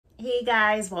Hey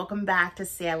guys, welcome back to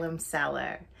Salem,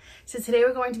 Cellar. So today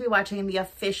we're going to be watching the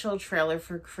official trailer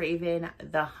for Kraven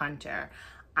the Hunter.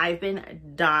 I've been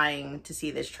dying to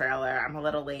see this trailer. I'm a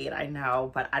little late, I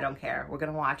know, but I don't care. We're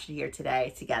gonna watch it here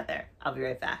today together. I'll be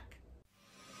right back.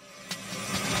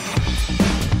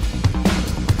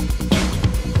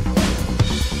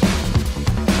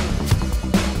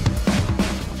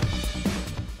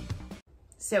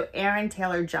 So Aaron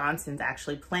Taylor Johnson's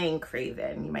actually playing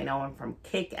Kraven. You might know him from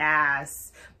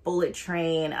Kick-Ass, Bullet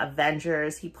Train,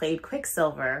 Avengers. He played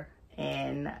Quicksilver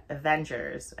in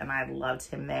Avengers, and I loved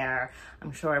him there.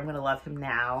 I'm sure I'm gonna love him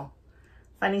now.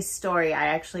 Funny story, I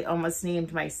actually almost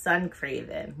named my son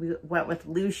Kraven. We went with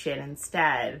Lucian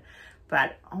instead,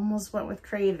 but almost went with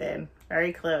Kraven.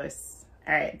 Very close.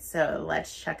 All right, so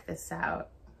let's check this out.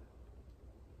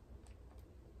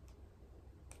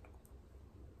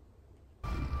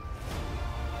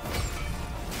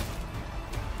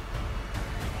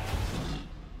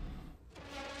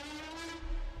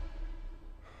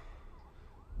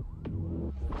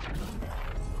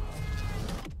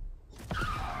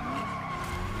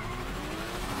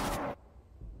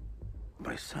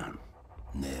 My son,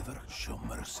 never show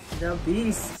mercy. The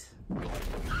Beast.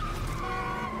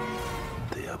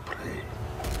 They are prey.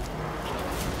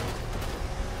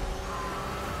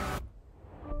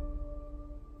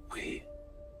 We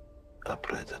are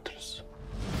predators.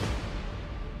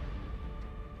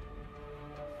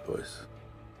 Boys,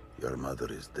 your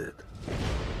mother is dead.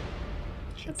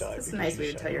 She died. That's a nice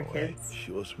way to tell your kids.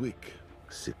 She was weak,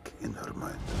 sick in her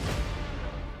mind.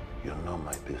 You know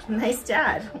my business. Nice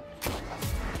dad.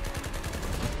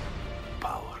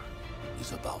 Power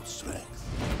is about strength.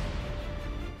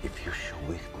 If you show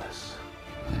weakness,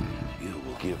 you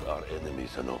will give our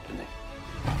enemies an opening.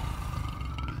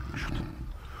 Shoot.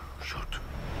 Shoot.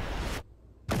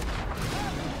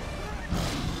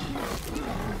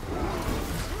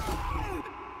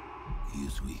 He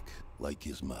is weak, like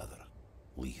his mother.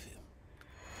 Leave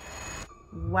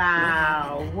him.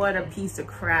 Wow, what a piece of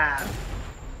crap.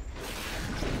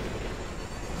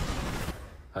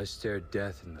 I stared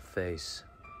death in the face,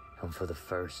 and for the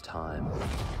first time,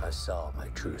 I saw my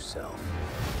true self.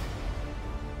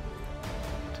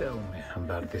 Tell me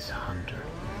about this hunter.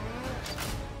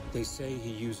 They say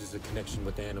he uses a connection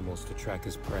with animals to track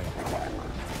his prey.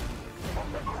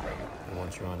 And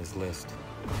once you're on his list,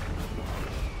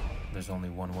 there's only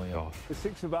one way off. There's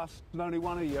 6 of us, and only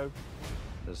one of you.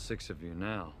 There's 6 of you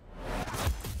now.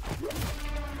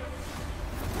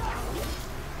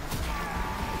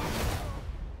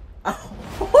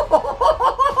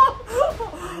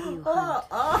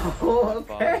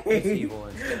 Okay. It's evil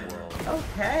in the world.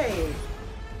 Okay.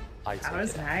 I That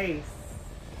was nice.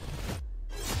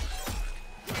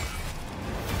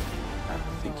 I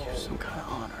think you're some kind of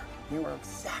honor. You are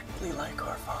exactly like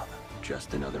our father.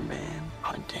 Just another man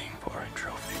hunting for a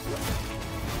trophy.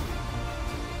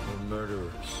 We're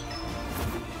murderers.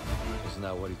 Isn't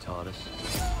that what he taught us?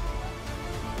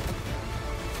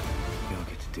 You don't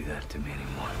get to do that to me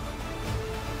anymore.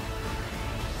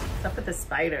 What's up with the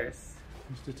spiders?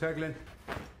 Mr. Teglin?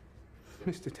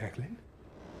 Mr. Teglin?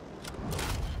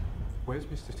 Where's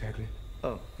Mr. Teglin?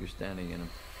 Oh, you're standing in him.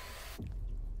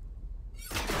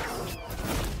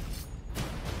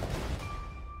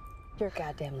 You're a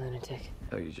goddamn lunatic.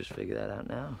 Oh, you just figured that out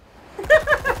now?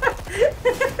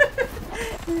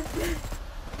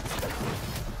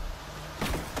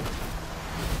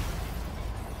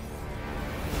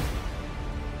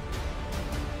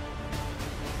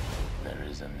 There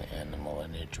is an animal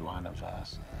in each one of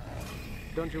us.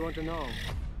 Don't you want to know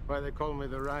why they call me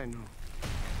the Rhino?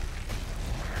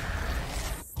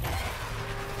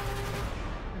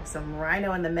 Some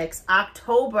Rhino in the mix.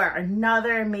 October,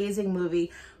 another amazing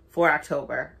movie for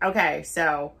October. Okay,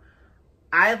 so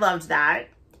I loved that.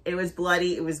 It was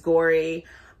bloody, it was gory.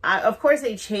 Of course,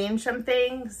 they changed some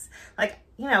things. Like,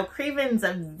 you know, Kraven's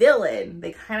a villain.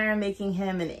 They kind of are making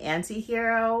him an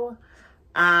anti-hero,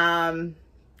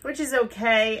 which is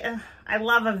okay. I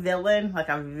love a villain, like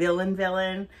a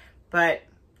villain, but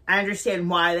I understand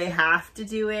why they have to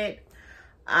do it,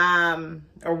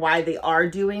 or why they are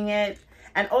doing it.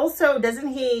 And also, doesn't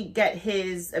he get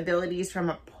his abilities from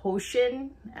a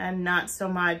potion and not so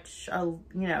much, you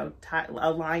know,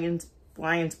 a lion's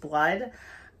blood?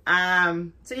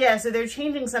 So yeah, so they're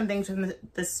changing some things from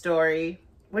the story,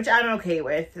 which I'm okay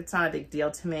with. It's not a big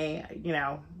deal to me. You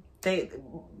know,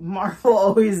 Marvel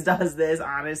always does this,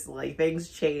 honestly. Things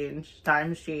change,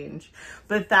 times change.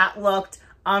 But that looked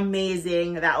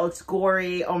amazing. That looks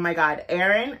gory. Oh my God,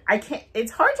 Aaron,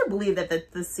 it's hard to believe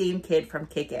that the same kid from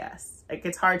Kick-Ass. Like,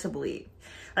 it's hard to believe.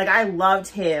 Like, I loved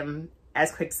him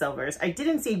as Quicksilver's. I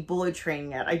didn't see Bullet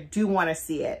Train yet. I do want to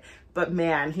see it. But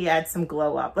man, he had some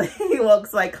glow up. Like, he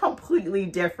looks like completely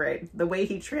different. The way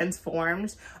he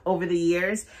transforms over the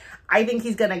years, I think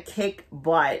he's gonna kick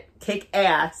butt, kick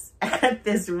ass at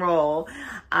this role.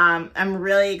 I'm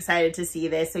really excited to see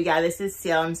this. So yeah, this is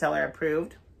Salem Cellar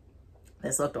approved.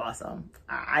 This looked awesome.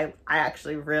 I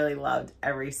actually really loved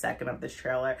every second of this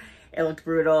trailer. It looked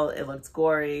brutal. It looked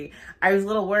gory. I was a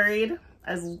little worried.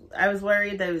 I was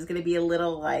worried that it was gonna be a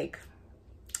little like,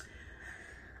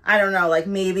 I don't know, like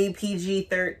maybe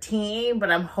PG-13,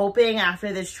 but I'm hoping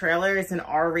after this trailer it's an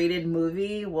R-rated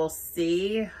movie. We'll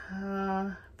see.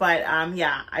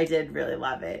 Yeah, I did really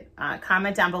love it.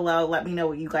 Comment down below. Let me know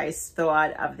what you guys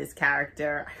thought of this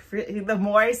character. The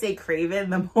more I say Kraven,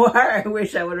 the more I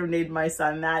wish I would have named my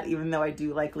son that, even though I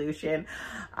do like Lucian.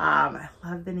 I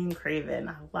love the name Kraven.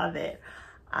 I love it.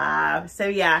 So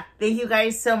yeah, thank you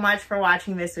guys so much for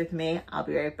watching this with me. I'll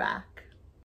be right back.